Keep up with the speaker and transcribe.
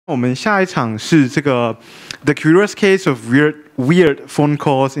我们下一场是这个 The Curious Case of Weird Phone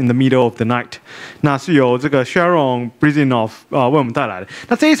Calls in the Middle of the Night， 那是由这个 Sharon Brizinoff 为我们带来的。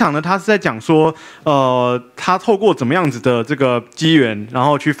那这一场呢，他是在讲说，他透过怎么样子的这个机缘，然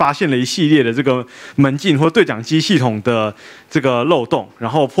后去发现了一系列的这个门禁或对讲机系统的这个漏洞，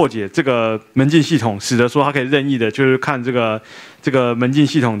然后破解这个门禁系统，使得说他可以任意的，就是看这个门禁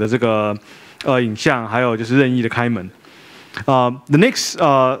系统的这个影像，还有就是任意的开门。The next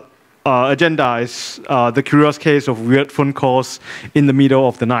agenda is The Curious Case of Weird Phone Calls in the Middle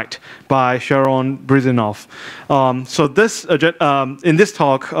of the Night by Sharon Brizinoff. So in this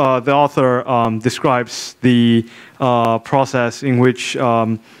talk, the author describes the process in which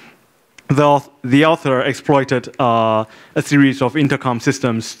the author exploited a series of intercom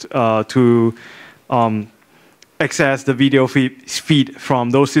systems to access the video feed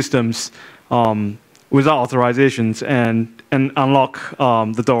from those systems without authorizations and unlock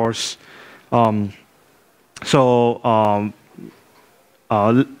the doors.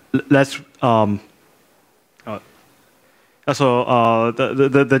 Let's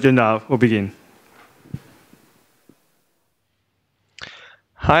the agenda will begin.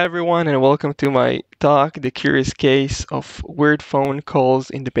 Hi everyone, and welcome to my talk, The Curious Case of Weird Phone Calls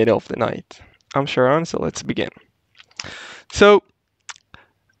in the Middle of the Night. I'm Sharon, so let's begin. So,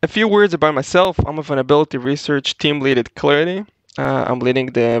 a few words about myself. I'm a vulnerability research team lead at Clarity. I'm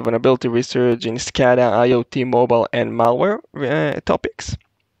leading the vulnerability research in SCADA, IoT, mobile, and malware topics.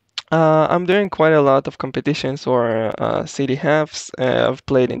 I'm doing quite a lot of competitions or CDHFs. I've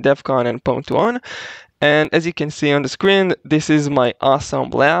played in DEF CON and Pwn2On. And as you can see on the screen, this is my awesome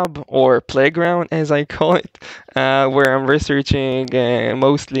lab, or playground as I call it, where I'm researching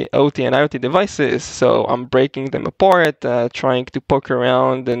mostly OT and IoT devices. So I'm breaking them apart, trying to poke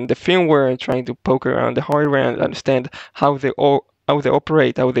around in the firmware, trying to poke around the hardware and understand how they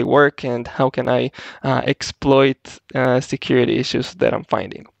operate, how they work, and how can I exploit security issues that I'm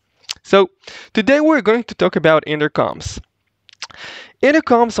finding. So today we're going to talk about intercoms.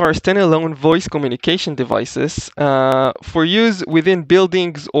 Intercoms are standalone voice communication devices for use within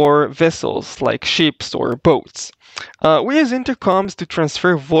buildings or vessels like ships or boats. We use intercoms to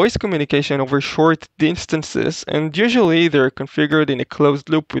transfer voice communication over short distances, and usually they're configured in a closed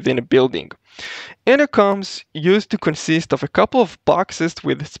loop within a building. Intercoms used to consist of a couple of boxes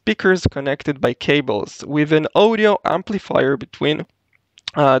with speakers connected by cables, with an audio amplifier between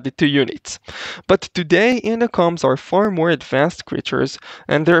the two units. But today, intercoms are far more advanced creatures,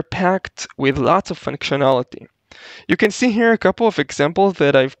 and they're packed with lots of functionality. You can see here a couple of examples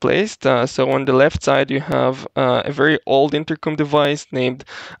that I've placed. So on the left side, you have a very old intercom device named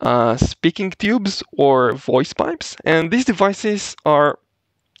speaking tubes or voice pipes. And these devices are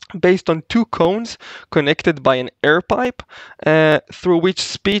based on two cones connected by an air pipe through which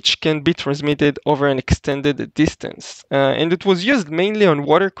speech can be transmitted over an extended distance. And it was used mainly on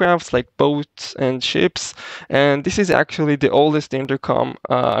watercrafts like boats and ships. And this is actually the oldest intercom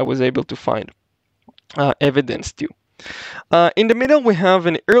I was able to find evidence to. In the middle, we have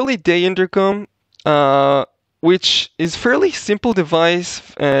an early day intercom, which is fairly simple device,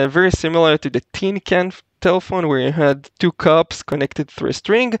 very similar to the tin can telephone, where you had two cups connected through a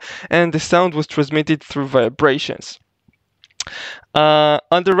string and the sound was transmitted through vibrations.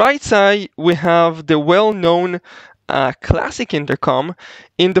 On the right side, we have the well-known classic intercom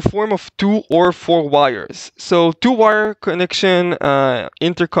in the form of 2 or 4 wires. So 2-wire connection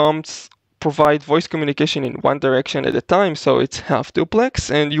intercoms provide voice communication in one direction at a time, so it's half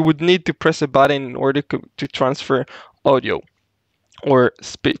duplex, and you would need to press a button in order to transfer audio or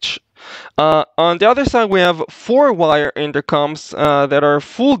speech. On the other side, we have 4-wire intercoms that are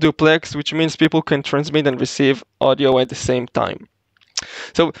full duplex, which means people can transmit and receive audio at the same time.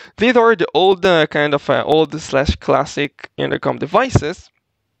 So these are the old old/classic intercom devices.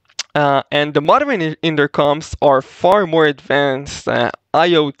 And the modern intercoms are far more advanced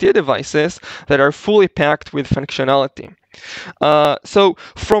IoT devices that are fully packed with functionality. So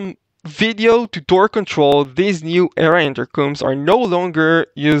from video to door control, these new era intercoms are no longer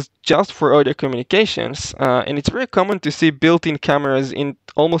used just for audio communications, and it's very common to see built-in cameras in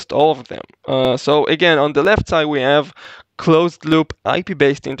almost all of them. So again, on the left side, we have closed-loop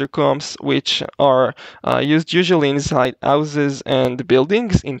IP-based intercoms, which are used usually inside houses and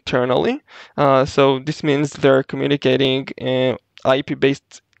buildings internally. So this means they're communicating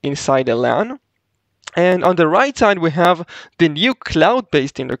IP-based inside a LAN. And on the right side, we have the new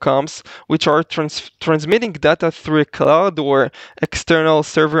cloud-based intercoms, which are transmitting data through a cloud or external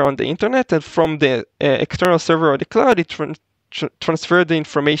server on the internet. And from the external server or the cloud, it transfers the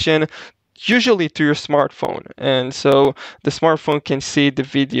information usually to your smartphone. And so the smartphone can see the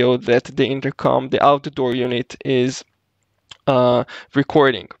video that the intercom, the outdoor unit, is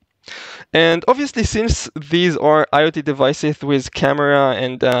recording. And obviously, since these are IoT devices with camera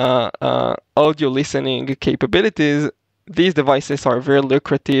and audio listening capabilities, these devices are very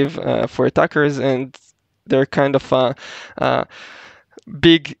lucrative for attackers, and they're kind of a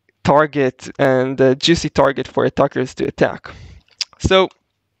big target and a juicy target for attackers to attack. So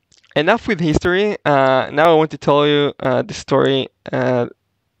enough with history. Now I want to tell you the story that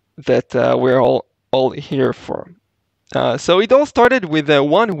we're all here for. So it all started with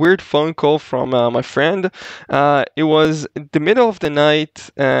one weird phone call from my friend. It was the middle of the night,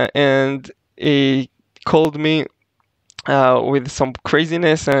 and he called me with some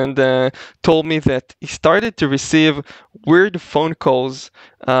craziness and told me that he started to receive weird phone calls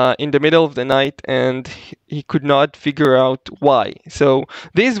in the middle of the night, and he could not figure out why. So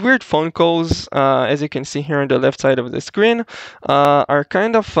these weird phone calls, as you can see here on the left side of the screen, are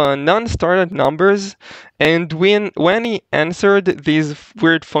kind of non-started numbers, and when he answered these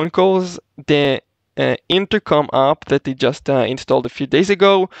weird phone calls, the intercom app that he just installed a few days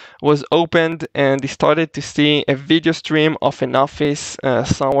ago was opened, and he started to see a video stream of an office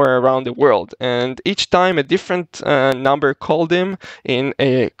somewhere around the world. And each time a different number called him in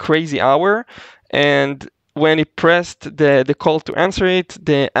a crazy hour, and when he pressed the call to answer it,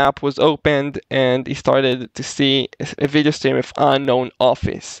 the app was opened, and he started to see a video stream of unknown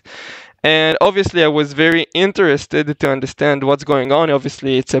office. And obviously, I was very interested to understand what's going on.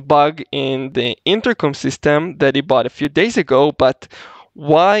 Obviously, it's a bug in the intercom system that he bought a few days ago, but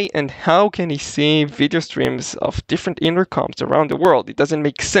why and how can he see video streams of different intercoms around the world? It doesn't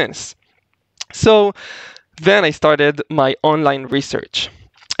make sense. So then I started my online research.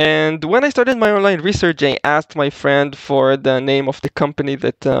 And when I started my online research, I asked my friend for the name of the company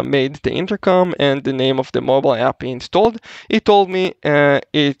that made the intercom and the name of the mobile app he installed. He told me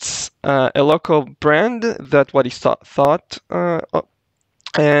it's a local brand, that what he thought,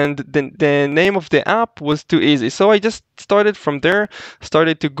 and the name of the app was too easy. So I just started from there,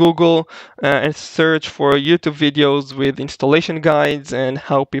 started to Google and search for YouTube videos with installation guides and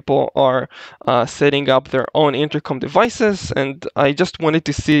how people are setting up their own intercom devices. And I just wanted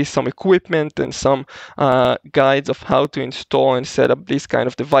to see some equipment and some guides of how to install and set up these kind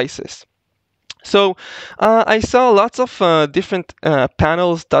of devices. So I saw lots of different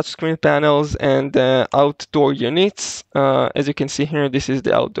panels, touchscreen panels, and outdoor units. As you can see here, this is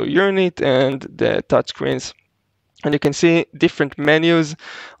the outdoor unit and the touchscreens. And you can see different menus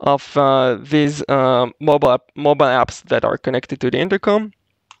of these mobile apps that are connected to the intercom,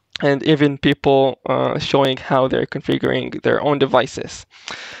 and even people showing how they're configuring their own devices.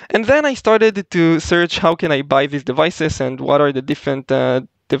 And then I started to search how can I buy these devices and what are the different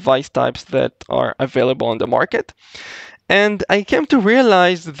device types that are available on the market. And I came to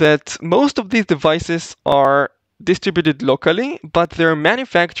realize that most of these devices are distributed locally, but they're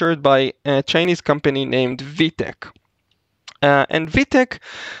manufactured by a Chinese company named VTech. And VTech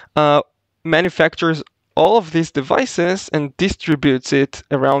manufactures all of these devices and distributes it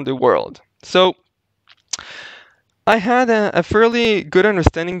around the world. So I had a fairly good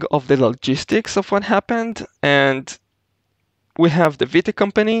understanding of the logistics of what happened, and we have the VTech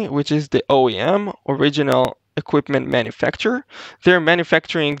company, which is the OEM, original equipment manufacturer. They're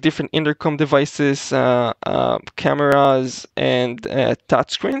manufacturing different intercom devices, cameras, and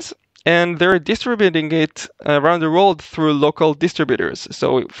touchscreens, and they're distributing it around the world through local distributors.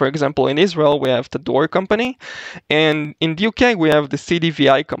 So, for example, in Israel, we have the Door company, and in the UK, we have the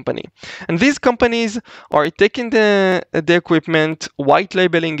CDVI company. And these companies are taking the equipment, white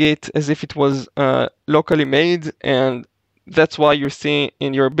labeling it as if it was locally made, and that's why you see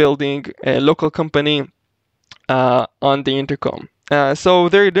in your building a local company on the intercom. So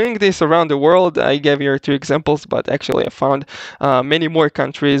they're doing this around the world. I gave here 2 examples, but actually I found many more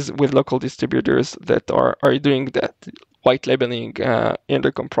countries with local distributors that are doing that, white labeling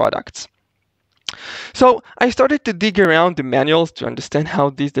intercom products. So I started to dig around the manuals to understand how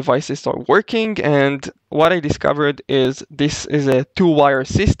these devices are working, and what I discovered is this is a 2-wire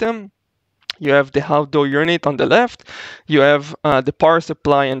system. You have the outdoor unit on the left, you have the power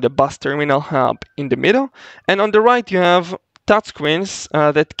supply and the bus terminal hub in the middle, and on the right you have touchscreens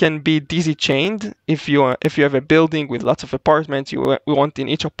that can be daisy chained. If you have a building with lots of apartments, we want in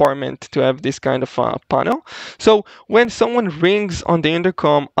each apartment to have this kind of panel. So when someone rings on the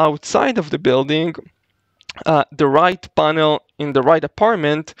intercom outside of the building, the right panel in the right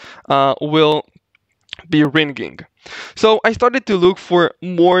apartment will be ringing. So I started to look for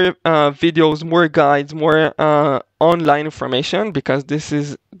more videos, more guides, more online information, because this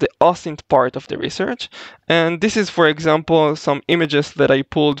is the OSINT part of the research. And this is, for example, some images that I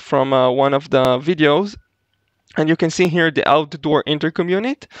pulled from one of the videos. And you can see here the outdoor intercom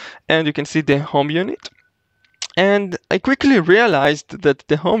unit, and you can see the home unit. And I quickly realized that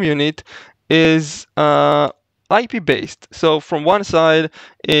the home unit is IP-based. So from one side,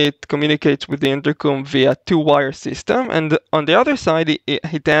 it communicates with the intercom via two-wire system, and on the other side,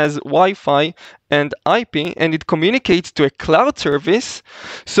 it has Wi-Fi and IP, and it communicates to a cloud service.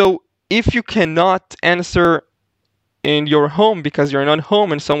 So if you cannot answer in your home because you're not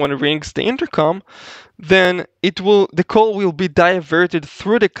home and someone rings the intercom, then the call will be diverted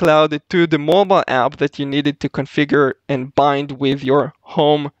through the cloud to the mobile app that you needed to configure and bind with your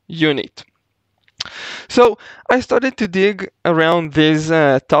home unit. So I started to dig around these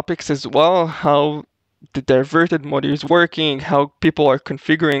topics as well, how the diverted mode is working, how people are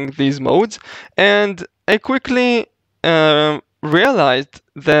configuring these modes, and I quickly realized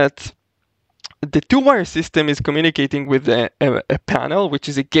that the two-wire system is communicating with a panel, which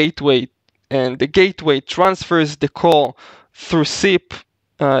is a gateway, and the gateway transfers the call through SIP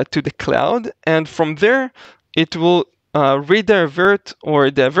to the cloud, and from there it will redirect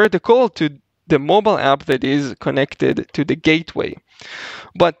or divert the call to the mobile app that is connected to the gateway.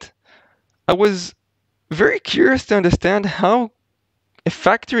 But I was very curious to understand how a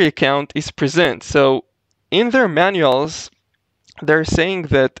factory account is present. So in their manuals, they're saying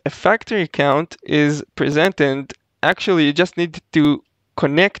that a factory account is present, and actually you just need to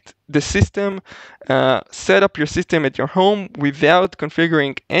connect the system, set up your system at your home without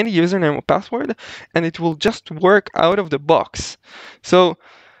configuring any username or password, and it will just work out of the box. So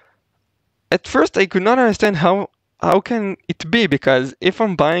at first I could not understand how can it be, because if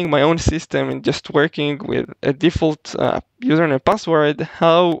I'm buying my own system and just working with a default username and password,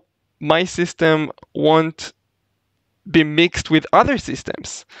 how my system won't be mixed with other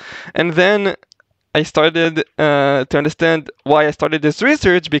systems. And then I started to understand why I started this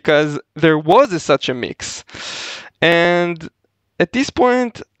research, because there was such a mix. And at this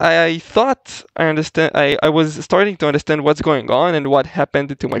point, I thought I was starting to understand what's going on and what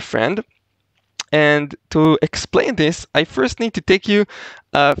happened to my friend. And to explain this, I first need to take you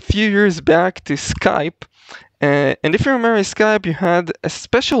a few years back to Skype. And if you remember Skype, you had a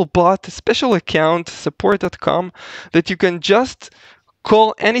special bot, a special account, support.com, that you can just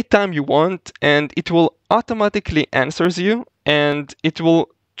call anytime you want, and it will automatically answers you, and it will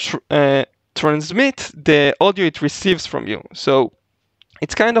transmit the audio it receives from you. So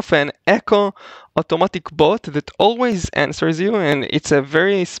it's kind of an echo automatic bot that always answers you, and it's a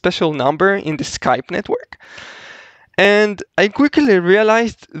very special number in the Skype network. And I quickly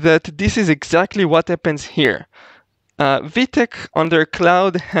realized that this is exactly what happens here. VTech on their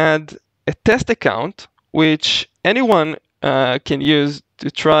cloud had a test account, which anyone can use to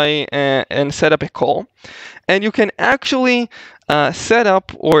try and set up a call. And you can actually set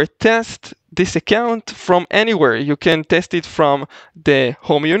up or test this account from anywhere. You can test it from the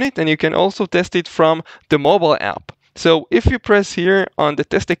home unit, and you can also test it from the mobile app. So if you press here on the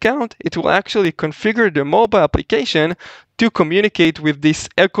test account, it will actually configure the mobile application to communicate with this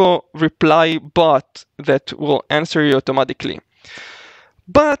echo reply bot that will answer you automatically.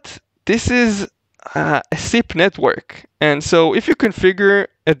 But this is a SIP network. And so if you configure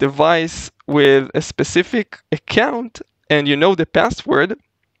a device with a specific account and you know the password,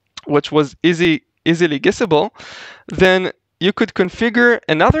 which was easily guessable, then you could configure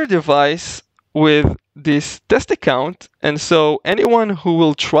another device with this test account. And so anyone who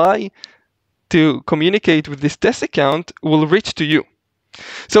will try to communicate with this test account will reach to you.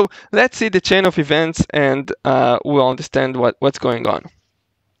 So let's see the chain of events, and we'll understand what's going on.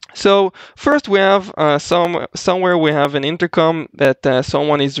 So first we have somewhere we have an intercom that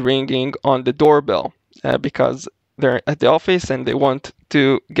someone is ringing on the doorbell because they're at the office and they want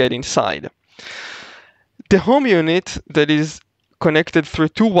to get inside. The home unit that is connected through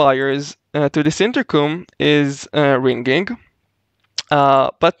two wires to this intercom is ringing,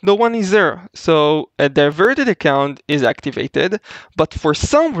 but no one is there. So a diverted account is activated, but for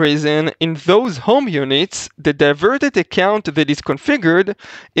some reason in those home units, the diverted account that is configured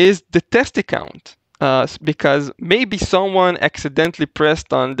is the test account, because maybe someone accidentally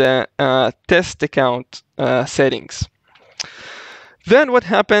pressed on the test account settings. Then what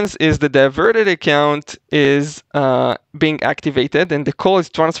happens is the diverted account is being activated, and the call is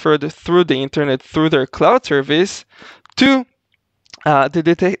transferred through the internet, through their cloud service, to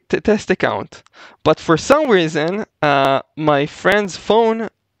the test account. But for some reason, my friend's phone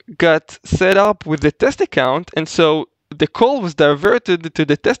got set up with the test account, and so the call was diverted to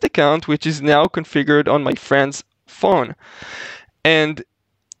the test account, which is now configured on my friend's phone. And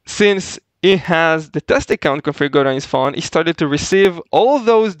since he has the test account configured on his phone, he started to receive all of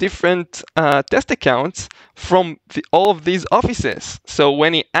those different test accounts from all of these offices. So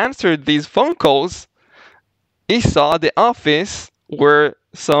when he answered these phone calls, he saw the office where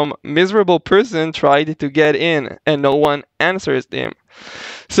some miserable person tried to get in and no one answers him.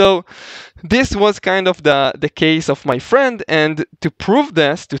 So this was kind of the case of my friend, and to prove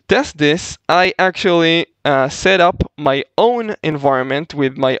this, to test this, I actually set up my own environment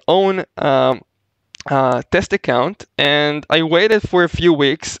with my own test account, and I waited for a few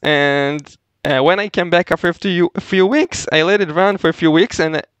weeks, and when I came back after a few weeks, I let it run for a few weeks,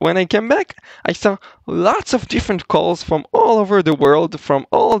 and when I came back, I saw lots of different calls from all over the world, from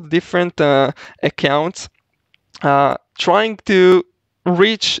all different accounts, trying to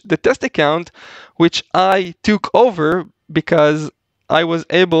reach the test account, which I took over because I was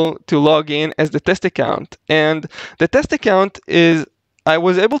able to log in as the test account. And the test account is, I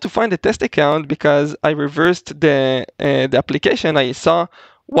was able to find the test account because I reversed the application. I saw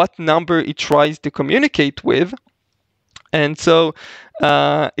what number it tries to communicate with. And so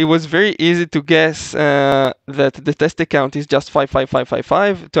it was very easy to guess that the test account is just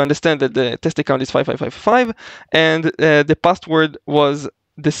 55555, to understand that the test account is 5555, and the password was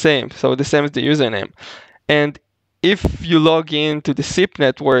the same, so the same as the username. And if you log in to the SIP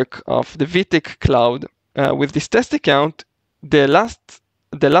network of the VTech cloud with this test account, the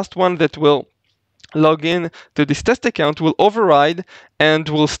last one that will log in to this test account will override and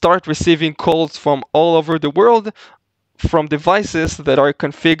will start receiving calls from all over the world from devices that are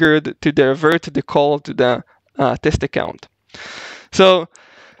configured to divert the call to the test account. So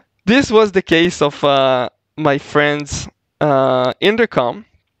this was the case of my friend's intercom,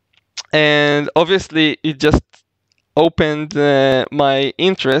 and obviously it just opened my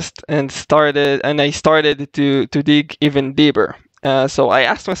interest and I started to dig even deeper. So I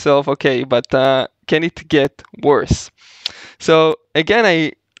asked myself, okay, but can it get worse? So again,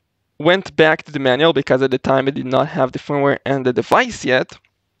 I went back to the manual because at the time I did not have the firmware and the device yet,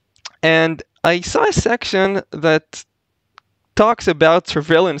 and I saw a section that talks about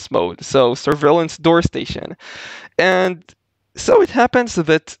surveillance mode, so surveillance door station. And so it happens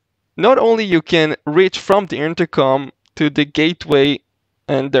that not only you can reach from the intercom to the gateway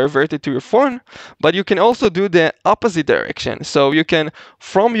and divert it to your phone, but you can also do the opposite direction. So you can,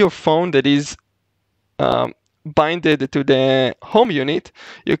 from your phone that is binded to the home unit,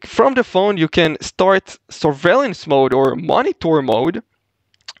 from the phone you can start surveillance mode or monitor mode,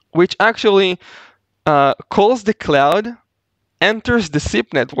 which actually calls the cloud, enters the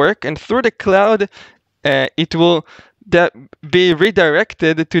SIP network, and through the cloud it will be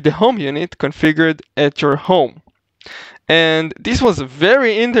redirected to the home unit configured at your home. And this was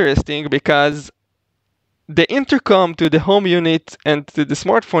very interesting because the intercom to the home unit and to the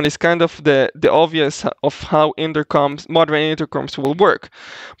smartphone is kind of the obvious of how modern intercoms will work.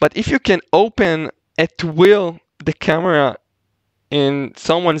 But if you can open at will the camera in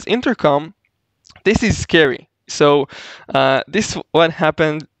someone's intercom, this is scary. So this what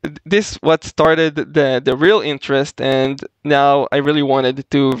happened. This what started the real interest, and now I really wanted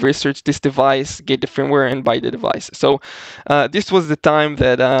to research this device, get the firmware, and buy the device. So this was the time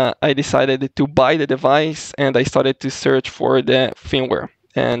that I decided to buy the device, and I started to search for the firmware.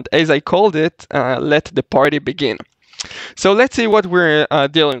 And as I called it, let the party begin. So let's see what we're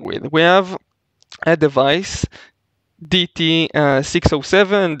dealing with. We have a device,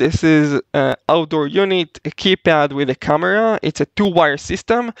 DT607. This is an outdoor unit, a keypad with a camera. It's a 2-wire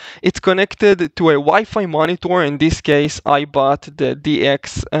system. It's connected to a Wi-Fi monitor. In this case, I bought the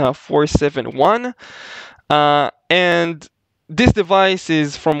DX471. And this device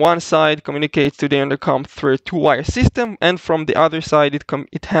is, from one side, communicates to the intercom through a 2-wire system, and from the other side,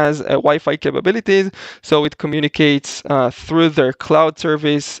 it has Wi-Fi capabilities, so it communicates through their cloud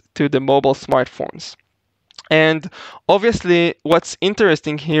service to the mobile smartphones. And obviously, what's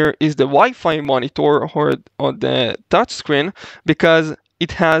interesting here is the Wi-Fi monitor or the touchscreen, because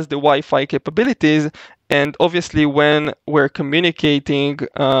it has the Wi-Fi capabilities. And obviously, when we're communicating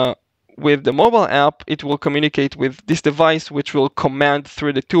with the mobile app, it will communicate with this device, which will command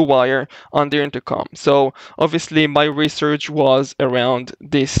through the 2-wire on the intercom. So obviously, my research was around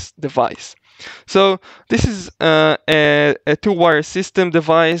this device. So this is a 2-wire system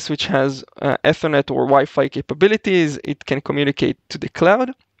device which has Ethernet or Wi-Fi capabilities. It can communicate to the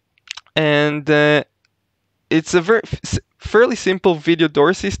cloud, and it's a fairly simple video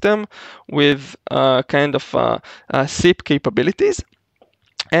door system with kind of SIP capabilities.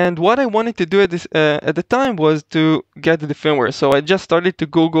 And what I wanted to do at the time was to get the firmware. So I just started to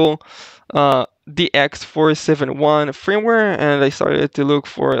Google DX471 firmware, and I started to look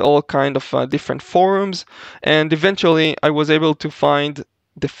for all kind of different forums. And eventually, I was able to find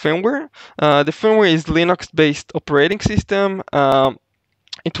the firmware. The firmware is Linux-based operating system.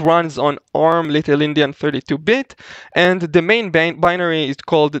 It runs on ARM Little Endian 32-bit, and the main binary is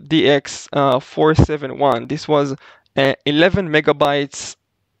called DX471. This was 11 megabytes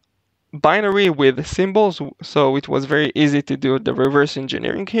binary with symbols, so it was very easy to do the reverse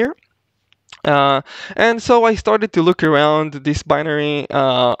engineering here. And so I started to look around this binary,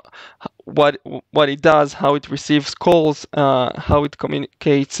 what it does, how it receives calls, how it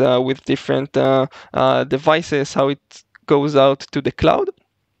communicates with different devices, how it goes out to the cloud.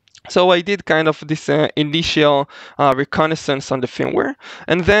 So I did kind of this initial reconnaissance on the firmware,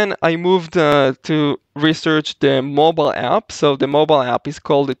 and then I moved to research the mobile app. So the mobile app is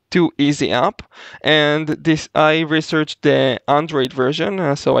called the Too Easy app, and I researched the Android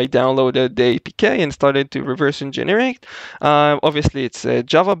version. So I downloaded the APK and started to reverse engineer it. Obviously, it's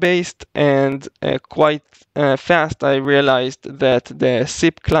Java-based, and quite fast I realized that the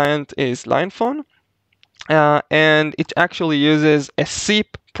SIP client is LinePhone. And it actually uses a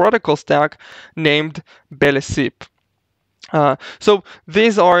SIP protocol stack named BeleSIP. So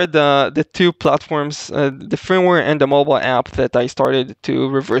these are the two platforms, the firmware and the mobile app, that I started to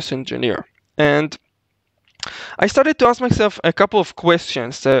reverse engineer. And I started to ask myself a couple of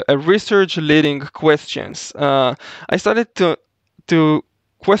questions, research leading questions. I started to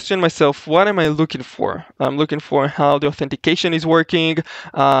question myself, what am I looking for? I'm looking for how the authentication is working,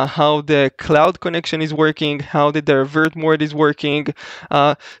 how the cloud connection is working, how the divert mode is working.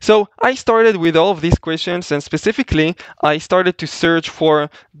 So I started with all of these questions, and specifically, I started to search for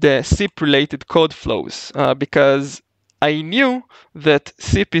the SIP-related code flows because I knew that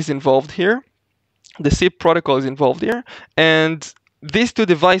SIP is involved here. The SIP protocol is involved here, and these two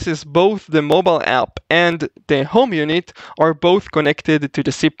devices, both the mobile app and the home unit, are both connected to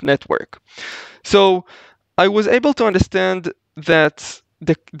the SIP network. So I was able to understand that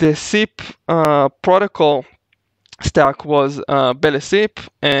the SIP protocol stack was BeleSIP,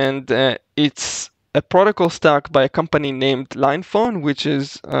 and it's a protocol stack by a company named LinePhone, which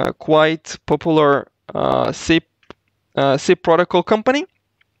is quite popular SIP protocol company.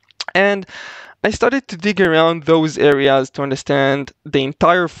 And I started to dig around those areas to understand the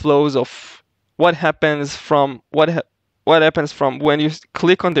entire flows of what happens from what happens from when you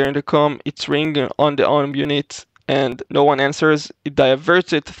click on the intercom, it's ringing on the home unit and no one answers. It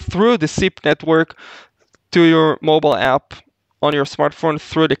diverts it through the SIP network to your mobile app on your smartphone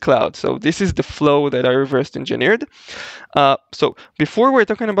through the cloud. So this is the flow that I reverse engineered. So before we're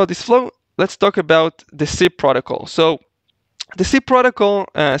talking about this flow, let's talk about the SIP protocol. So the SIP protocol,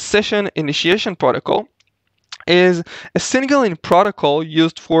 session initiation protocol, is a signaling protocol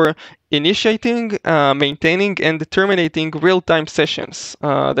used for initiating, maintaining, and terminating real-time sessions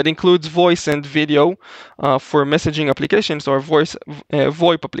that includes voice and video for messaging applications or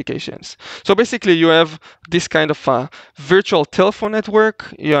VoIP applications. So basically, you have this kind of virtual telephone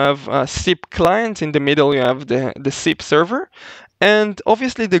network. You have a SIP client. In the middle, you have the SIP server. And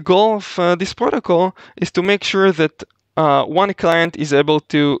obviously, the goal of this protocol is to make sure that one client is able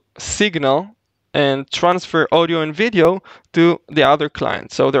to signal and transfer audio and video to the other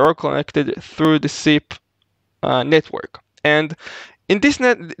client. So they're all connected through the SIP network. And in this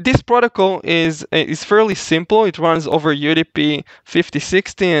protocol is fairly simple. It runs over UDP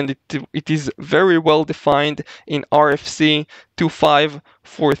 5060, and it is very well defined in RFC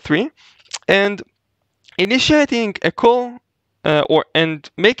 2543. And initiating a call and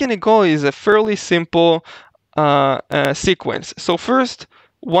making a call is a fairly simple sequence. So first,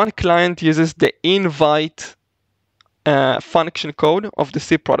 one client uses the invite function code of the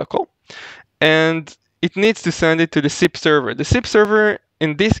SIP protocol, and it needs to send it to the SIP server. The SIP server,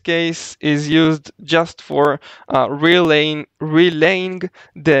 in this case, is used just for relaying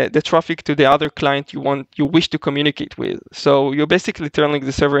the traffic to the other client you wish to communicate with. So you're basically telling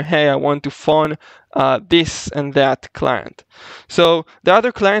the server, hey, I want to phone this and that client. So the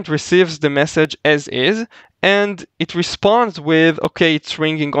other client receives the message as is, and it responds with, okay, it's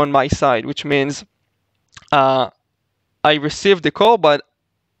ringing on my side, which means I received the call, but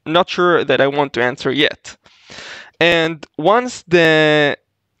not sure that I want to answer yet. And once the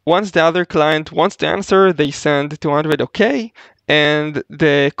other client wants to answer, they send 200 OK, and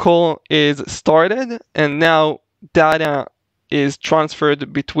the call is started, and now data is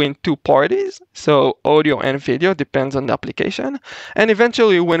transferred between two parties, so audio and video, depends on the application. And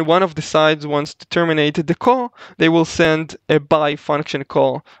eventually, when one of the sides wants to terminate the call, they will send a by function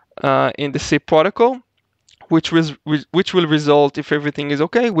call in the SIP protocol, which will result, if everything is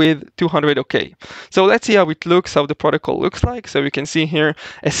okay, with 200 okay. So let's see how it looks, how the protocol looks like. So we can see here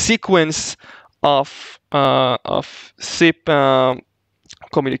a sequence of SIP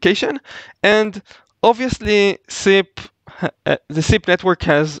communication, and obviously the SIP network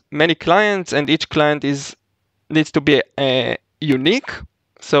has many clients, and each client needs to be unique,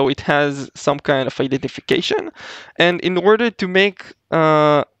 so it has some kind of identification. And in order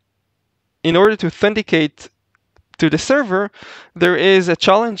to authenticate to the server, there is a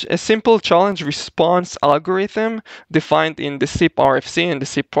simple challenge response algorithm defined in the SIP RFC and the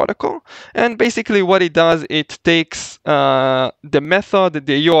SIP protocol. And basically what it does, it takes the method,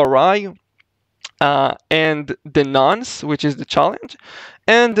 the URI, and the nonce, which is the challenge,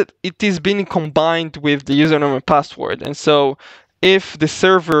 and it is being combined with the username and password. And so if the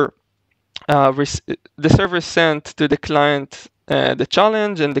server sent to the client the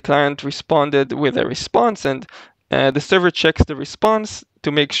challenge, and the client responded with a response, and the server checks the response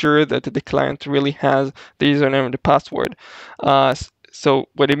to make sure that the client really has the username and the password. So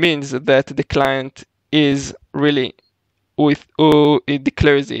what it means is that the client is really who it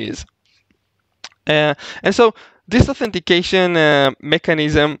declares he is. And so this authentication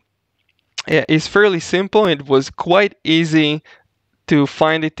mechanism is fairly simple. It was quite easy to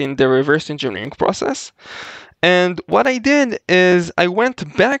find it in the reverse engineering process. And what I did is I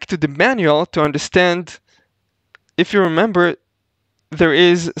went back to the manual to understand. If you remember, there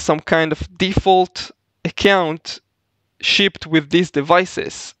is some kind of default account shipped with these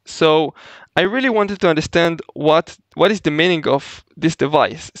devices. So I really wanted to understand what is the meaning of this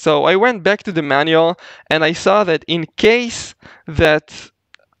device. So I went back to the manual, and I saw that in case that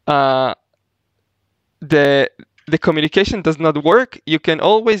the communication does not work, you can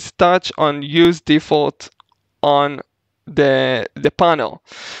always touch on use default on the panel.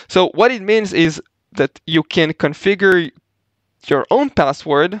 So what it means is that you can configure your own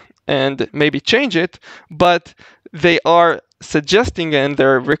password and maybe change it, but they are suggesting and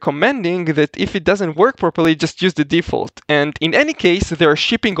they're recommending that if it doesn't work properly, just use the default. And in any case, they're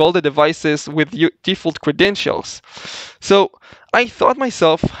shipping all the devices with default credentials. So I thought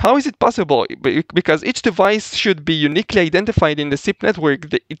myself, how is it possible? Because each device should be uniquely identified in the SIP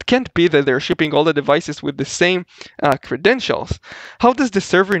network. It can't be that they're shipping all the devices with the same credentials. How does the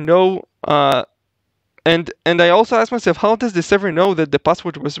server know? And I also asked myself, how does the server know that the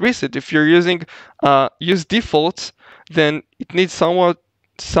password was reset? If you're using use defaults, then it needs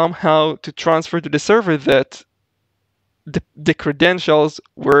somehow to transfer to the server that the credentials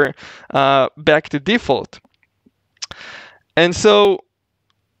were back to default. And so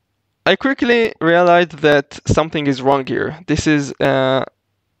I quickly realized that something is wrong here. This is a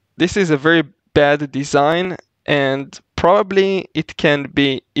very bad design, and probably it can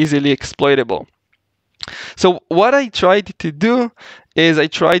be easily exploitable. So what I tried to do is I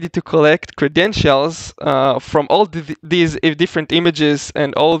tried to collect credentials from all these different images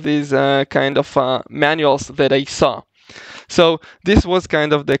and all these kind of manuals that I saw. So this was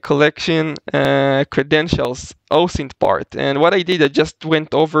kind of the collection credentials OSINT part. And what I did, I just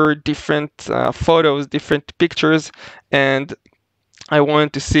went over different photos, different pictures, and I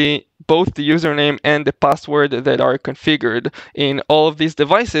wanted to see both the username and the password that are configured in all of these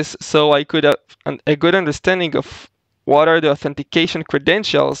devices, so I could have a good understanding of what are the authentication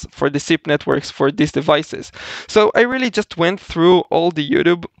credentials for the SIP networks for these devices. So I really just went through all the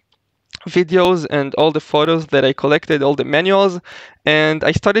YouTube videos and all the photos that I collected, all the manuals, and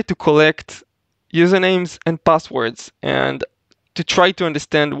I started to collect usernames and passwords and to try to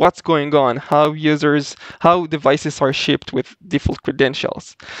understand what's going on, how devices are shipped with default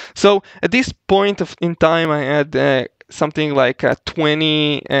credentials. So at this point in time, I had something like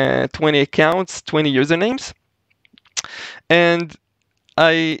 20 accounts, 20 usernames, and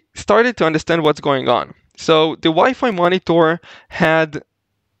I started to understand what's going on. So the Wi-Fi monitor had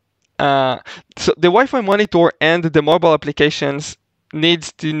the Wi-Fi monitor and the mobile applications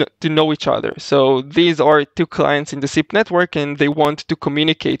needs to know each other. So these are two clients in the SIP network, and they want to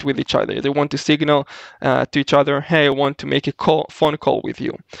communicate with each other. They want to signal to each other, hey, I want to make a phone call with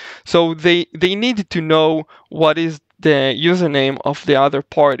you. So they need to know what is the username of the other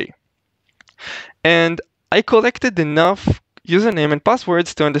party. And I collected enough username and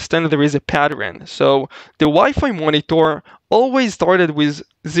passwords to understand there is a pattern. So the Wi-Fi monitor always started with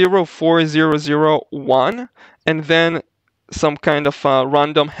 04001 and then some kind of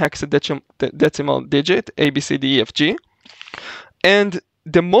random hexadecimal digit, A, B, C, D, E, F, G. And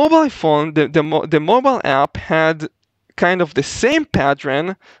the mobile phone, the mobile app had kind of the same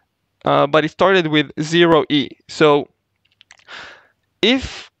pattern, but it started with 0E. So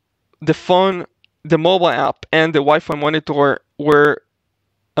if the phone, the mobile app, and the Wi-Fi monitor were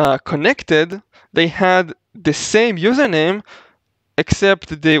connected, they had the same username,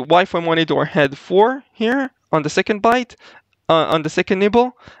 except the Wi-Fi monitor had 4 here on the second byte, on the second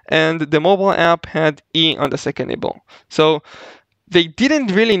nibble, and the mobile app had E on the second nibble. So they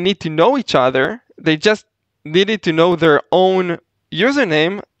didn't really need to know each other. They just needed to know their own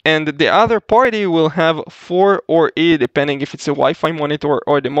username, and the other party will have 4 or E depending if it's a Wi-Fi monitor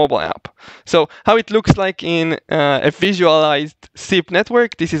or the mobile app. So how it looks like in a visualized SIP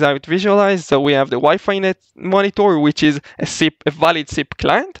network, this is how it visualized. So we have the Wi-Fi monitor, which is a valid SIP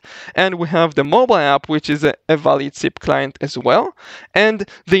client, and we have the mobile app, which is a valid SIP client as well. And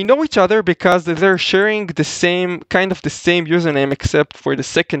they know each other because they're sharing the same username except for the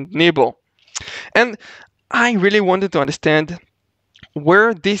second nibble. And I really wanted to understand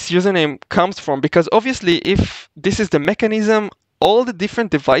where this username comes from, because obviously if this is the mechanism, all the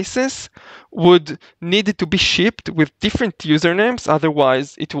different devices would need to be shipped with different usernames,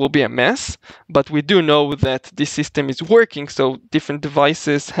 otherwise it will be a mess. But we do know that this system is working, so different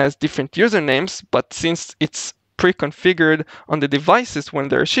devices has different usernames, but since it's pre-configured on the devices when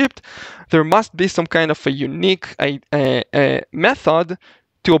they're shipped, there must be some kind of a unique method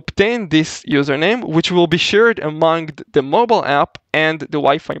to obtain this username, which will be shared among the mobile app and the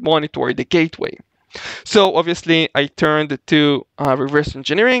Wi-Fi monitor, the gateway. So obviously I turned to reverse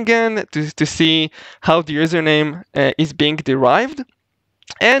engineering again to see how the username is being derived.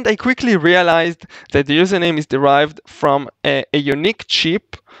 And I quickly realized that the username is derived from a unique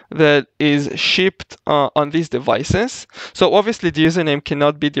chip that is shipped on these devices. So obviously the username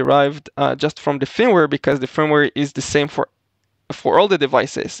cannot be derived just from the firmware, because the firmware is the same for all the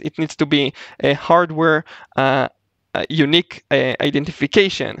devices. It needs to be a hardware unique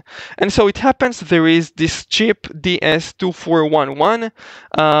identification. And so it happens there is this chip DS2411,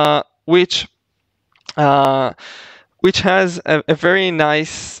 which has a very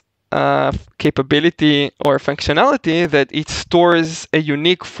nice capability or functionality that it stores a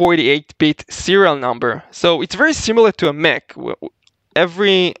unique 48-bit serial number. So it's very similar to a Mac.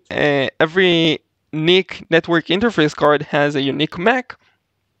 Every NIC network interface card has a unique MAC,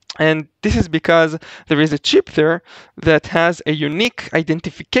 and this is because there is a chip there that has a unique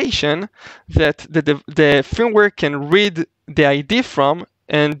identification that the firmware can read the ID from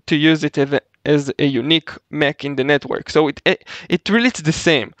and to use it as a unique MAC in the network. So it really is the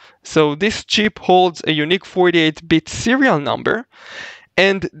same. So this chip holds a unique 48-bit serial number,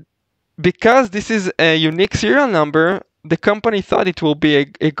 and because this is a unique serial number, the company thought it will be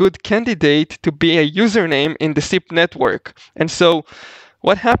a good candidate to be a username in the SIP network. And so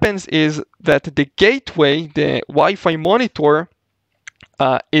what happens is that the gateway, the Wi-Fi monitor,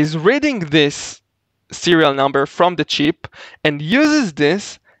 is reading this serial number from the chip and uses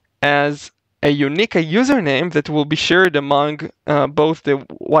this as a unique username that will be shared among both the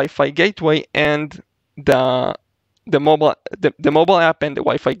Wi-Fi gateway and the mobile app and the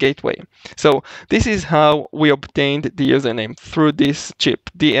Wi-Fi gateway. So this is how we obtained the username, through this chip,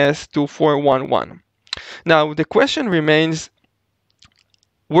 DS2411. Now the question remains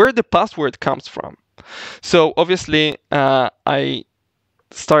where the password comes from. So obviously I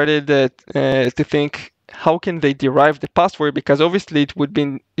started to think, how can they derive the password? Because obviously it would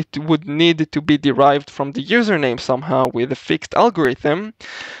need to be derived from the username somehow with a fixed algorithm.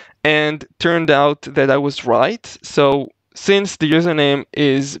 And turned out that I was right. So since the username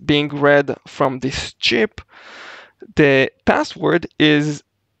is being read from this chip, the password is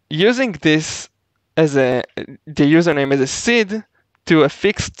using this as the username as a seed to a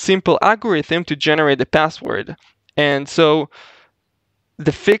fixed simple algorithm to generate the password. And so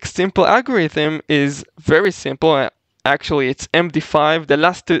the fixed simple algorithm is very simple. Actually, it's MD5.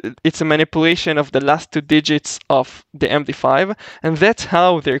 It's a manipulation of the last 2 digits of the MD5, and that's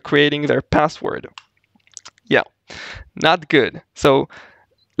how they're creating their password. Yeah, not good. So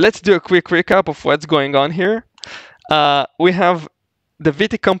let's do a quick recap of what's going on here. We have the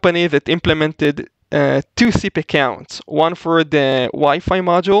VT company that implemented 2 SIP accounts, one for the Wi-Fi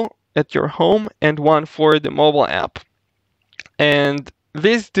module at your home and one for the mobile app. And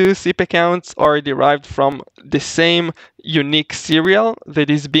these 2 SIP accounts are derived from the same unique serial that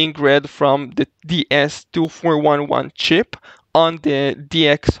is being read from the DS2411 chip on the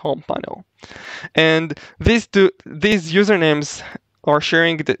DX home panel. And these usernames are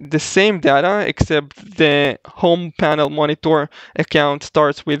sharing the same data, except the home panel monitor account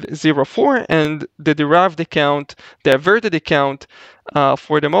starts with 04, and the derived account, the averted account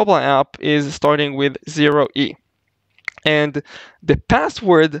for the mobile app is starting with 0E. And the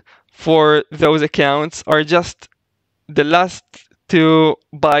password for those accounts are just the last 2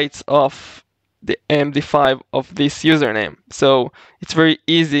 bytes of the MD5 of this username. So it's very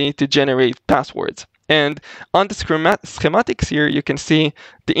easy to generate passwords. And on the schematics here, you can see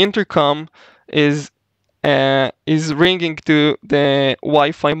the intercom is ringing to the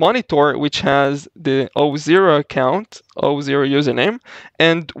Wi-Fi monitor, which has the 00 account, 00 username.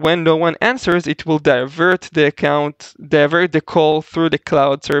 And when no one answers, it will divert the call through the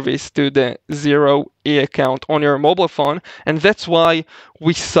cloud service to the 0E account on your mobile phone. And that's why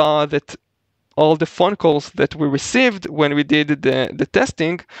we saw that all the phone calls that we received when we did the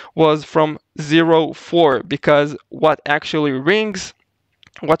testing was from 04, because what actually rings,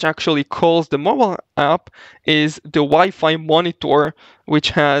 what actually calls the mobile app is the Wi-Fi monitor,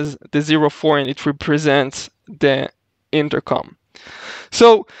 which has the 04, and it represents the intercom.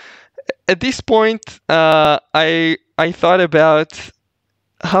 So at this point, I thought about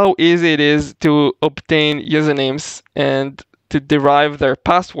how easy it is to obtain usernames and to derive their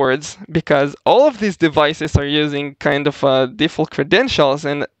passwords, because all of these devices are using kind of default credentials,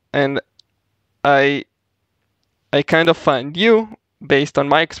 and I kind of knew, based on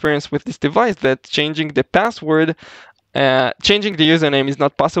my experience with this device, that changing the password, changing the username is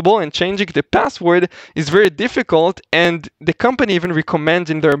not possible, and changing the password is very difficult, and the company even recommends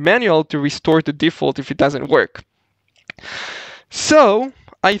in their manual to restore to default if it doesn't work. So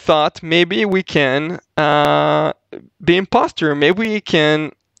I thought maybe we can be imposter. Maybe we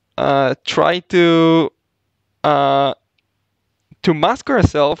can try to mask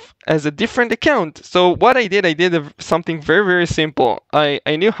ourselves as a different account. So what I did something very, very simple.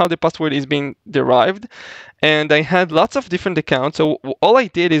 I knew how the password is being derived, and I had lots of different accounts. So all I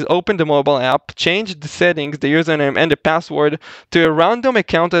did is open the mobile app, change the settings, the username and the password to a random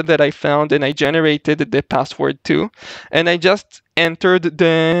account that I found, and I generated the password too. And I just entered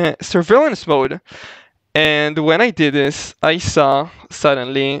the surveillance mode. And when I did this, I saw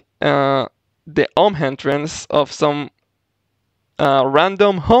suddenly the home entrance of some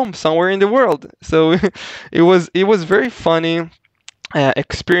random home somewhere in the world. So it was very funny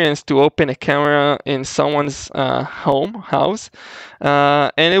experience to open a camera in someone's house,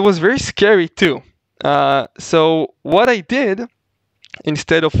 and it was very scary too. So what I did,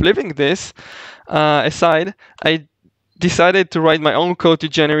 instead of leaving this aside, I decided to write my own code to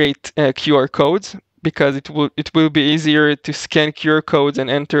generate QR codes, because it will be easier to scan QR codes and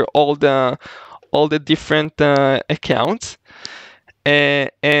enter all the different accounts.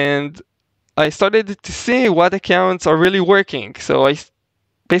 And I started to see what accounts are really working. So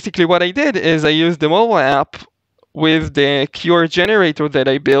basically what I did is I used the mobile app with the QR generator that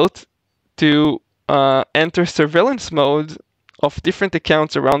I built to enter surveillance mode of different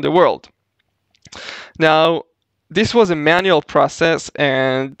accounts around the world. Now, this was a manual process,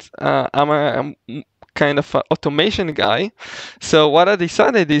 and I'm kind of an automation guy. So what I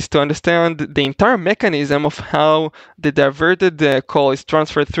decided is to understand the entire mechanism of how the diverted call is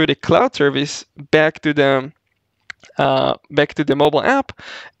transferred through the cloud service back to the mobile app.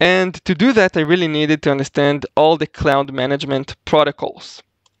 And to do that, I really needed to understand all the cloud management protocols.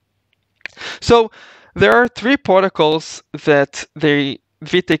 So there are 3 protocols that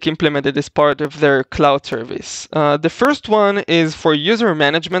VTech implemented as part of their cloud service. The first one is for user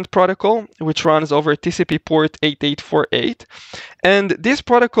management protocol, which runs over TCP port 8848. And this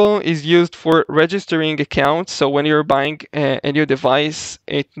protocol is used for registering accounts. So when you're buying a new device,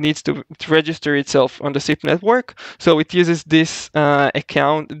 it needs to register itself on the SIP network. So it uses this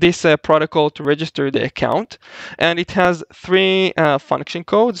protocol to register the account. And it has 3 function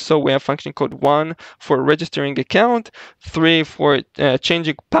codes. So we have function code 1 for registering account, 3 for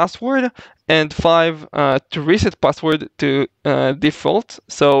changing password, and 5 to reset password to default.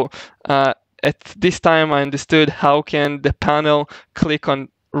 So at this time, I understood how can the panel click on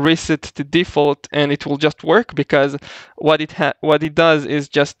reset to default and it will just work, because what it does is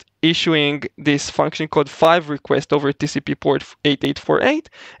just issuing this function code 5 request over TCP port 8848,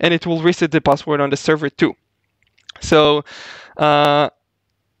 and it will reset the password on the server too. So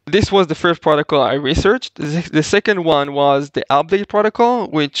this was the first protocol I researched. The second one was the update protocol,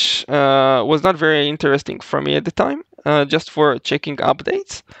 which was not very interesting for me at the time, just for checking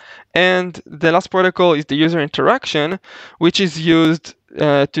updates. And the last protocol is the user interaction, which is used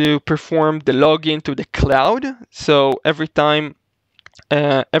to perform the login to the cloud. So every time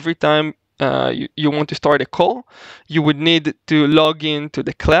you want to start a call, you would need to log in to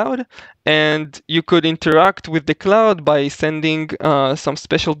the cloud, and you could interact with the cloud by sending some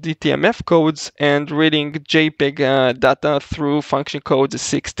special DTMF codes and reading JPEG data through function codes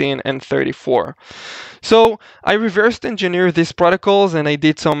 16 and 34. So I reversed engineered these protocols, and I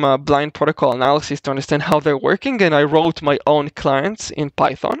did some blind protocol analysis to understand how they're working, and I wrote my own clients in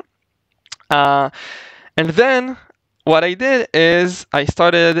Python. And then what I did is I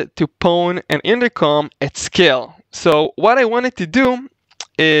started to pwn an intercom at scale. So what I wanted to do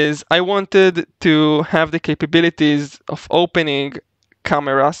is I wanted to have the capabilities of opening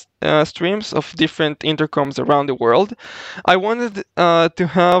camera streams of different intercoms around the world. I wanted to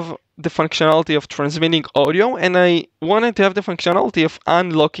have the functionality of transmitting audio, and I wanted to have the functionality of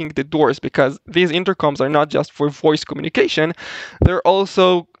unlocking the doors, because these intercoms are not just for voice communication, they're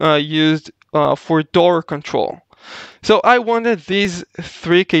also used for door control. So I wanted these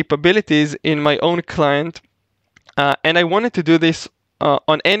three capabilities in my own client, and I wanted to do this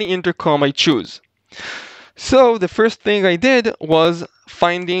on any intercom I choose. So the first thing I did was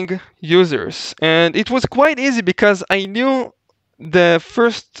finding users, and it was quite easy because I knew the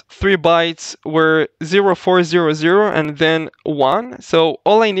first 3 bytes were 0400 and then 1. So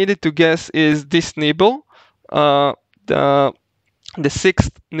all I needed to guess is this nibble, the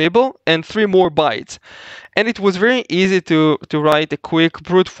 6th nibble, and 3 more bytes. And it was very easy to write a quick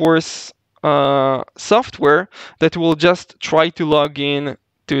brute force software that will just try to log in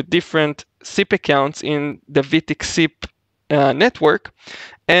to different SIP accounts in the VTIC SIP network.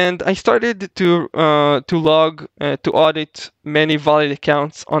 And I started to log, to audit many valid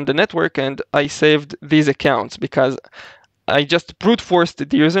accounts on the network, and I saved these accounts because I just brute forced the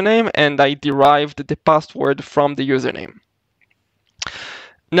username and I derived the password from the username.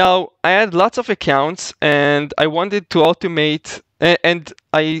 Now, I had lots of accounts and I wanted to automate, and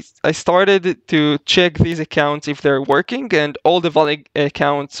I started to check these accounts if they're working, and all the valid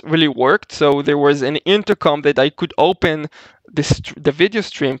accounts really worked. So there was an intercom that I could open the video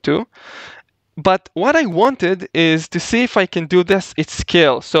stream to. But what I wanted is to see if I can do this at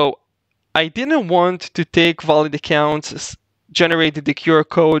scale. So I didn't want to take valid accounts, generate the QR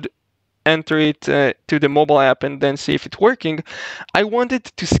code, enter it to the mobile app, and then see if it's working. I wanted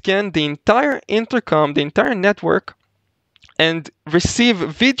to scan the entire intercom, the entire network, and receive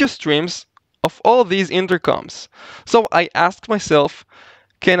video streams of all these intercoms. So I asked myself,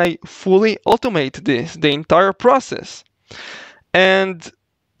 can I fully automate this, the entire process? And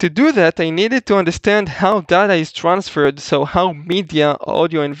to do that, I needed to understand how data is transferred, so how media,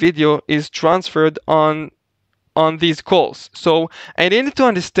 audio, and video is transferred on these calls. So I needed to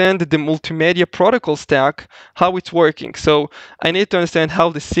understand the multimedia protocol stack, how it's working. So I need to understand how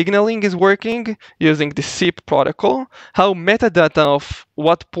the signaling is working using the SIP protocol, how metadata of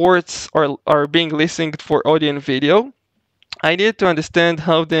what ports are being listened for audio and video. I needed to understand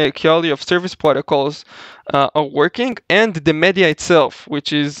how the quality of service protocols are working, and the media itself,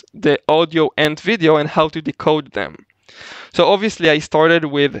 which is the audio and video, and how to decode them. So obviously I started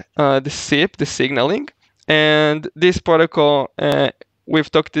with the SIP, the signaling. And this protocol, we've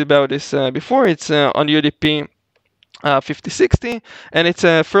talked about this before, it's on UDP 5060, and it's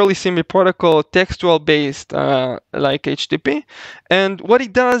a fairly simple protocol, textual based like HTTP. And what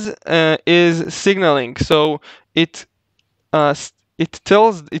it does is signaling. So it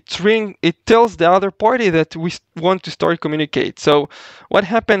tells the other party that we want to start communicate. So what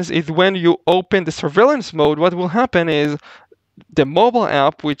happens is when you open the surveillance mode, what will happen is the mobile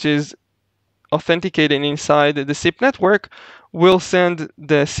app, which is authenticated inside the SIP network, will send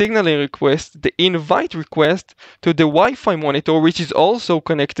the signaling request, the invite request, to the Wi-Fi monitor, which is also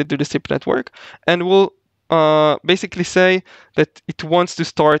connected to the SIP network, and will basically say that it wants to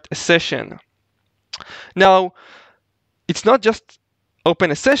start a session. Now, it's not just open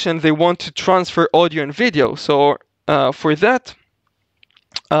a session, they want to transfer audio and video. So for that,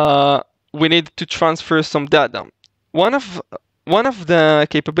 we need to transfer some data. One of the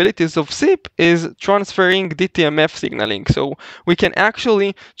capabilities of SIP is transferring DTMF signaling. So we can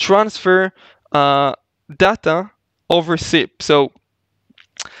actually transfer data over SIP. So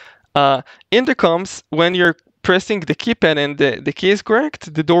intercoms, when you're pressing the keypad and the key is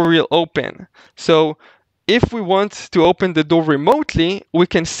correct, the door will open. So if we want to open the door remotely, we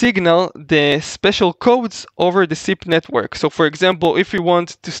can signal the special codes over the SIP network. So for example, if we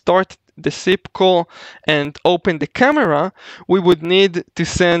want to start the SIP call and open the camera, we would need to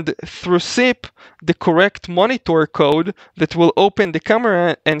send through SIP the correct monitor code that will open the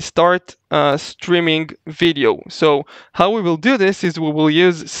camera and start streaming video. So how we will do this is we will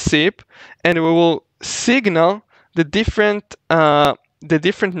use SIP, and we will signal the different the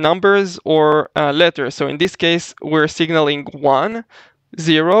different numbers or letters. So in this case, we're signaling 1,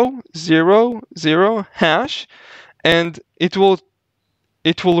 0, 0, 0, hash, and it will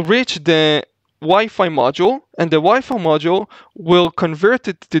reach the Wi-Fi module, and the Wi-Fi module will convert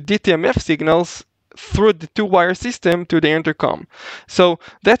it to DTMF signals through the two-wire system to the intercom. So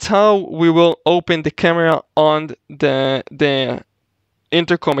that's how we will open the camera on the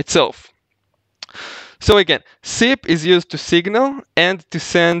intercom itself. So again, SIP is used to signal and to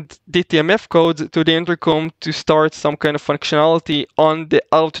send DTMF codes to the intercom to start some kind of functionality on the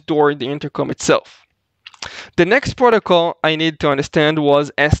outdoor the intercom itself. The next protocol I need to understand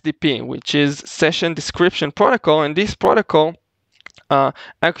was SDP, which is Session Description Protocol, and this protocol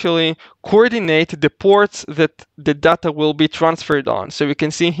actually coordinate the ports that the data will be transferred on. So you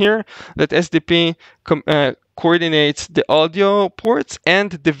can see here that SDP coordinates the audio ports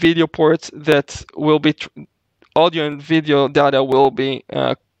and the video ports that will be audio and video data will be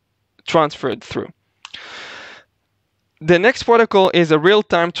transferred through. The next protocol is a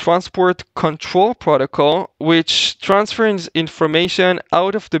real-time transport control protocol, which transfers information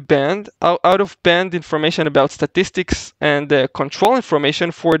out of the band, out of band information about statistics and control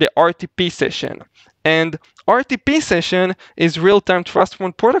information for the RTP session. And RTP session is real-time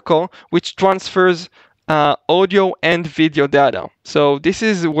transport protocol, which transfers audio and video data. So this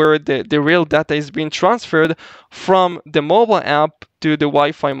is where the real data is being transferred from the mobile app to the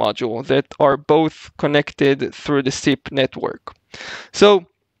Wi-Fi module that are both connected through the SIP network. So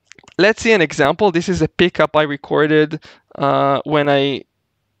let's see an example. This is a pickup I recorded when I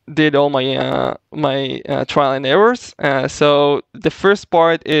did all my trial and errors. So the first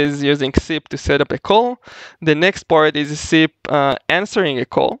part is using SIP to set up a call. The next part is SIP answering a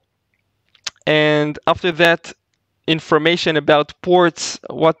call. And after that, information about ports,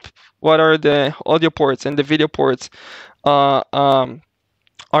 what are the audio ports and the video ports are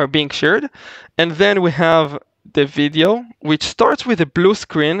being shared. And then we have the video, which starts with a blue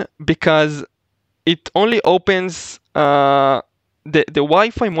screen because it only opens the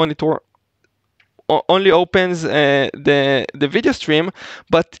Wi-Fi monitor only opens the video stream,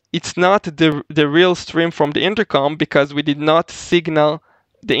 but it's not the real stream from the intercom because we did not signal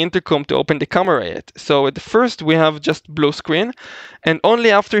the intercom to open the camera yet. So at first we have just blue screen, and only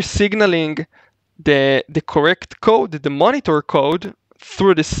after signaling the correct code, the monitor code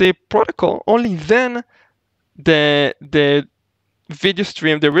through the SIP protocol, only then the video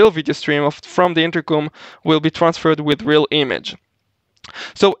stream, the real video stream from the intercom will be transferred with real image.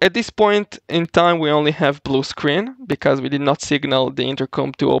 So at this point in time, we only have blue screen because we did not signal the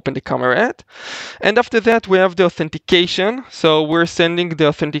intercom to open the camera yet. And after that, we have the authentication. So we're sending the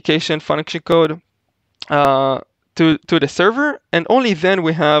authentication function code to the server, and only then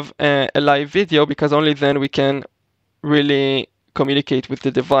we have a live video because only then we can really communicate with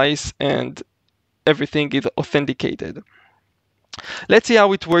the device and everything is authenticated. Let's see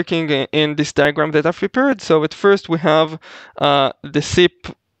how it's working in this diagram that I've prepared. So at first we have the SIP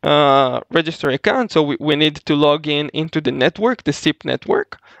register account. So we need to log into the network, the SIP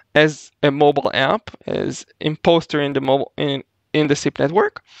network, as a mobile app, as imposter in the SIP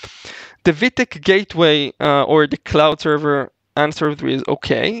network. The VTech gateway or the cloud server answered with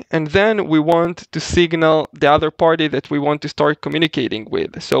OK. And then we want to signal the other party that we want to start communicating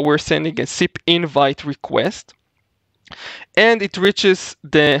with. So we're sending a SIP invite request. And it reaches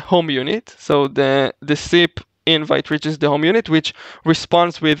the home unit. So the SIP invite reaches the home unit, which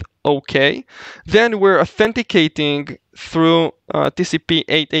responds with OK. Then we're authenticating through TCP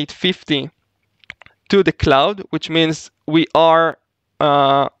 8850 to the cloud, which means we are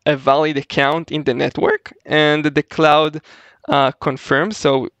a valid account in the network, and the cloud confirms,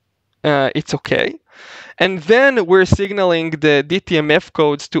 so it's OK. And then we're signaling the DTMF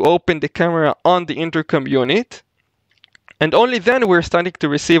codes to open the camera on the intercom unit. And only then we're starting to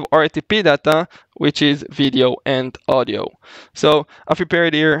receive RTP data, which is video and audio. So I've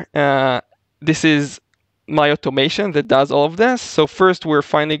prepared here, this is my automation that does all of this. So first we're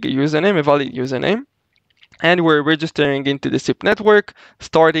finding a username, a valid username, and we're registering into the SIP network,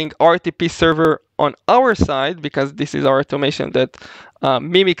 starting RTP server on our side, because this is our automation that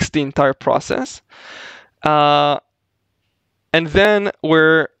mimics the entire process. And then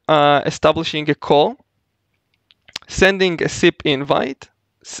we're establishing a call, sending a SIP invite,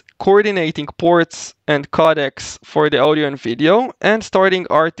 coordinating ports and codecs for the audio and video, and starting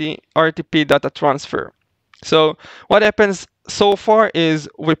RTP data transfer. So what happens so far is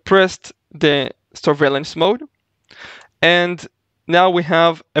we pressed the surveillance mode, and now we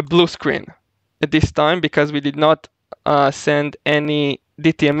have a blue screen at this time because we did not send any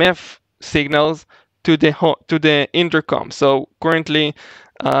DTMF signals to the intercom. So currently,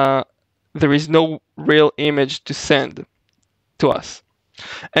 there is no real image to send to us.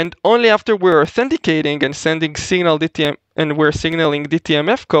 And only after we're authenticating and sending signal DTM and we're signaling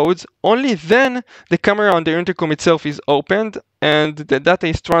DTMF codes, only then the camera on the intercom itself is opened and the data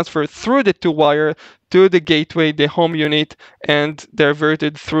is transferred through the 2-wire to the gateway, the home unit, and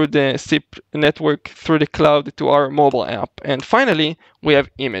diverted through the SIP network through the cloud to our mobile app. And finally, we have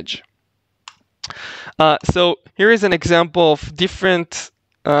image. So here is an example of different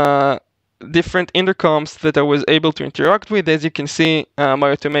intercoms that I was able to interact with. As you can see,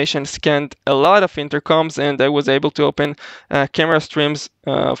 my automation scanned a lot of intercoms, and I was able to open camera streams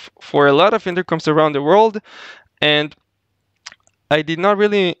for a lot of intercoms around the world. And I did not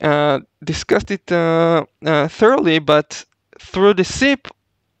really discuss it thoroughly, but through the SIP,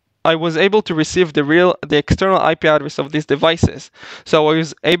 I was able to receive the external IP address of these devices. So I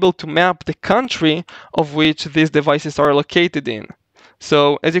was able to map the country of which these devices are located in.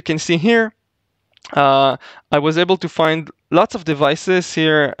 So as you can see here, I was able to find lots of devices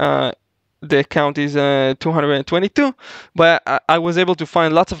here. The count is 222, but I was able to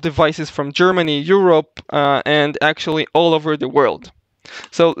find lots of devices from Germany, Europe, and actually all over the world.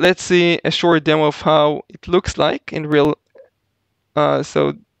 So let's see a short demo of how it looks like in real.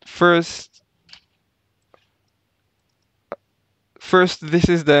 So first, this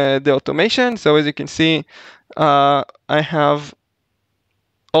is the automation. So as you can see, I have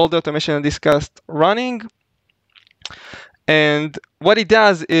all the automation I discussed running. And what it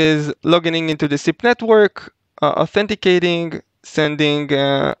does is logging into the SIP network, authenticating, sending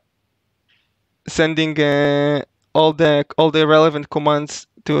all the relevant commands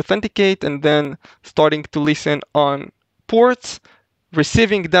to authenticate, and then starting to listen on ports,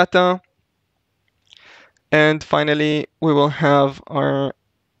 receiving data, and finally we will have our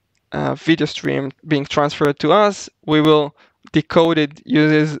video stream being transferred to us. We will decode it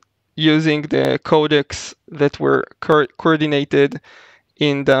using the codecs that were coordinated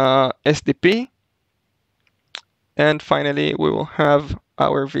in the SDP. And finally, we will have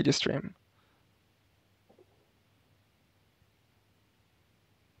our video stream.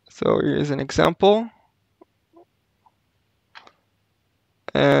 So here's an example.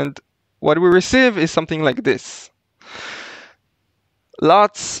 And what we receive is something like this.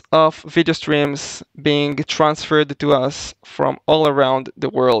 Lots of video streams being transferred to us from all around the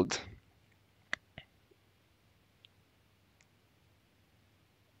world.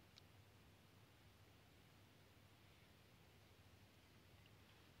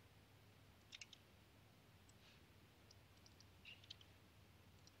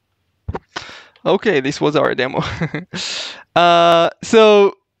 Okay, this was our demo.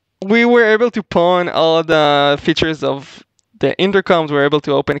 So we were able to pawn all the features of the intercoms. We were able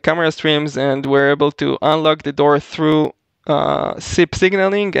to open camera streams, and we were able to unlock the door through SIP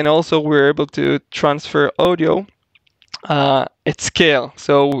signaling, and also we were able to transfer audio at scale.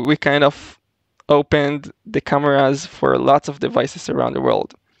 So we kind of opened the cameras for lots of devices around the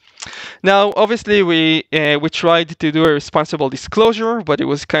world. Now, obviously, we tried to do a responsible disclosure, but it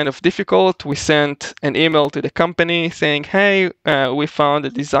was kind of difficult. We sent an email to the company saying, hey, we found a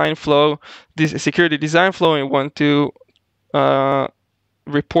design flow, this security design flow, and want to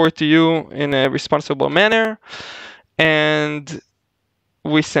report to you in a responsible manner. And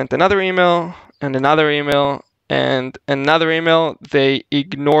we sent another email and another email and another email. They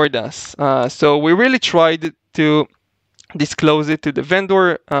ignored us. So we really tried to disclose it to the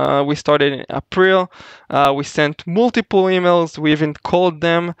vendor. We started in April. We sent multiple emails. We even called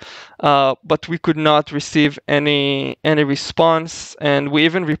them, but we could not receive any response. And we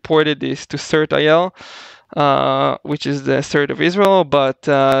even reported this to CERT-IL, which is the CERT of Israel, but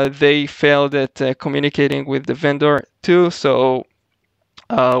they failed at communicating with the vendor too. So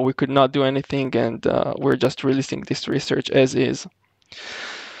we could not do anything, and we're just releasing this research as is.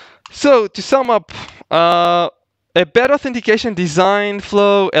 So to sum up, a better authentication design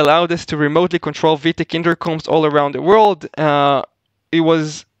flow allowed us to remotely control VTech intercoms all around the world. It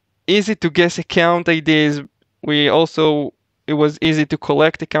was easy to guess account IDs. It was easy to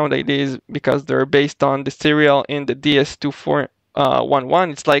collect account IDs because they're based on the serial in the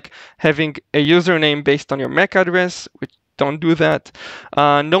DS2411. It's like having a username based on your MAC address, which don't do that.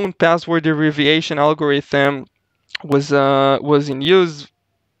 Known password abbreviation algorithm was in use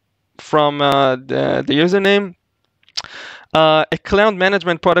from the username. A cloud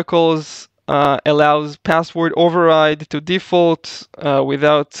management protocols allows password override to default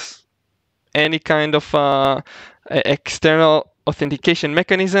without any kind of external authentication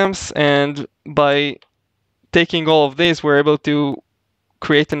mechanisms. And by taking all of this, we're able to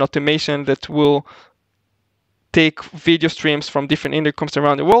create an automation that will take video streams from different intercoms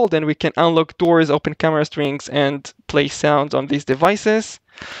around the world, and we can unlock doors, open camera strings, and play sounds on these devices.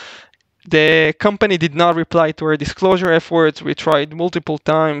 The company did not reply to our disclosure efforts. We tried multiple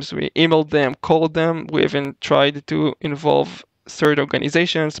times. We emailed them, called them. We even tried to involve third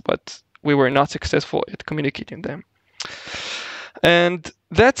organizations, but we were not successful at communicating them. And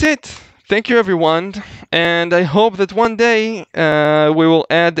that's it. Thank you, everyone. And I hope that one day we will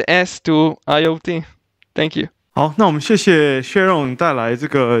add the S to IoT. Thank you. 好，那我们谢谢 Sharon 带来这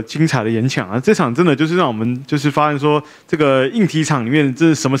个精彩的演讲啊！这场真的就是让我们就是发现说，这个硬体厂里面这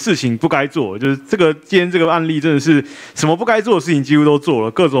是什么事情不该做，就是今天这个案例真的是什么不该做的事情几乎都做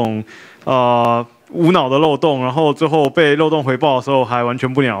了，各种无脑的漏洞，然后最后被漏洞回报的时候还完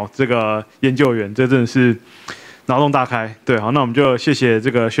全不鸟这个研究员，这真的是脑洞大开。对，好，那我们就谢谢这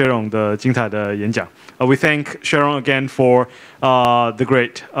个 Sharon 的精彩的演讲。We thank Sharon again for the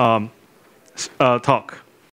great talk.